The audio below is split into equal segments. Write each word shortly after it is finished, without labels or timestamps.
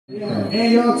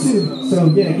And y'all too. So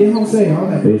yeah, get home safe. All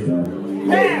that.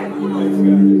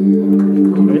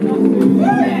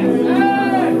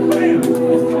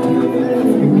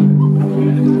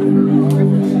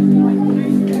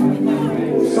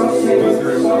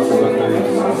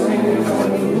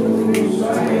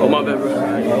 Oh my bad, bro.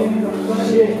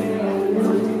 Shit.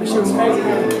 That shit was crazy.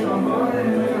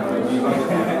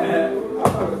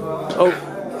 Oh,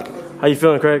 how you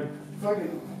feeling, Craig?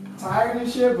 Fucking tired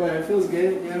and shit, but it feels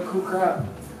good. You know, cool crowd.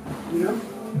 You know?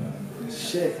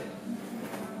 Shit.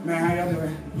 Man, how y'all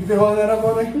doing? You been holding that up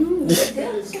all day?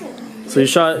 So you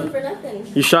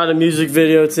shot a music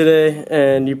video today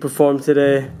and you performed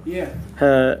today. Yeah.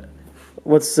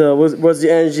 What's the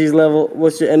energy level?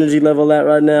 What's your energy level at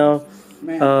right now?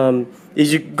 Man.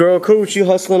 Is your girl cool with you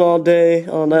hustling all day,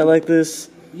 all night like this?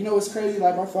 You know what's crazy?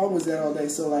 Like my phone was dead all day,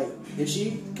 so like if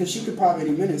she, cause she could pop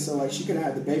any minute, so like she could have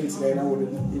had the baby today, and I would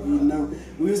have, if you know,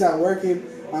 we was out working.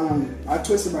 I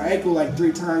twisted my ankle like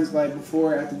 3 times like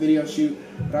before at the video shoot,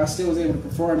 but I still was able to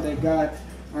perform. Thank God.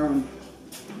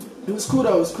 It was cool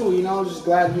though. It was cool. You know, I was just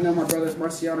glad. You know, my brother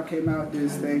Marciano came out, did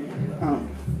his thing.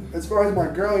 As far as my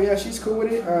girl, yeah, she's cool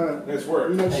with it. Nice work.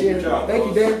 You know, thank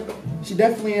you, Dan. She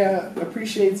definitely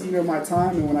appreciates, you know, my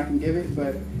time and when I can give it,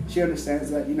 but she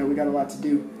understands that, you know, we got a lot to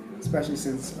do, especially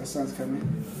since our son's coming.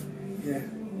 Yeah.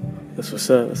 That's what's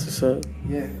up. That's what's up.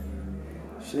 Yeah.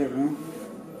 Shit, man.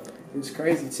 It was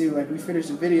crazy too. Like we finished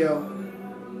the video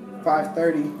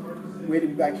 5:30. We had to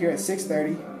be back here at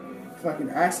 6:30. Fucking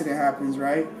accident happens,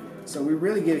 right? So we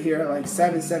really get here at like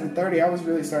 7:30. I was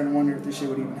really starting to wonder if this shit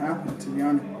would even happen, to be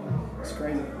honest. It's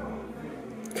crazy.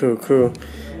 Cool.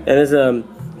 And it's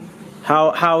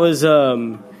how is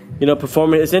you know,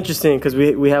 performing? It's interesting because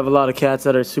we have a lot of cats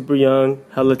that are super young,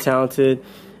 hella talented,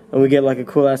 and we get like a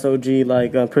cool ass OG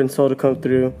like Prince Soul to come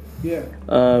through. Yeah.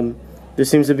 There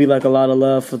seems to be like a lot of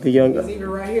love for the young. He's even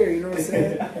right here, you know what I'm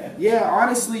saying? Yeah,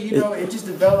 honestly, you know, it just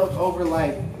developed over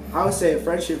like, I would say a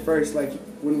friendship first, like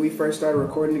when we first started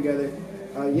recording together.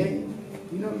 Yeah, you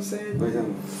know what I'm saying?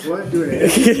 What? Do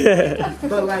it. Yeah.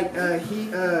 But like, he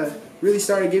really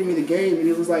started giving me the game, and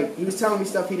it was like, he was telling me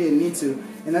stuff he didn't need to.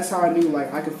 And that's how I knew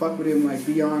like I could fuck with him like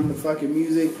beyond the fucking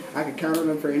music. I could count on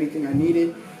him for anything I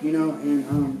needed, you know,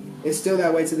 and it's still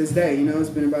that way to this day, you know, it's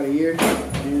been about a year.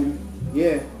 And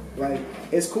yeah, like,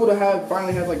 it's cool to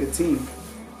finally have like a team.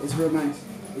 It's real nice.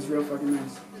 It's real fucking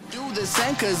nice. Do the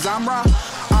same cause I'm raw,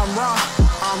 I'm raw,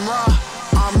 I'm raw,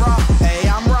 I'm raw.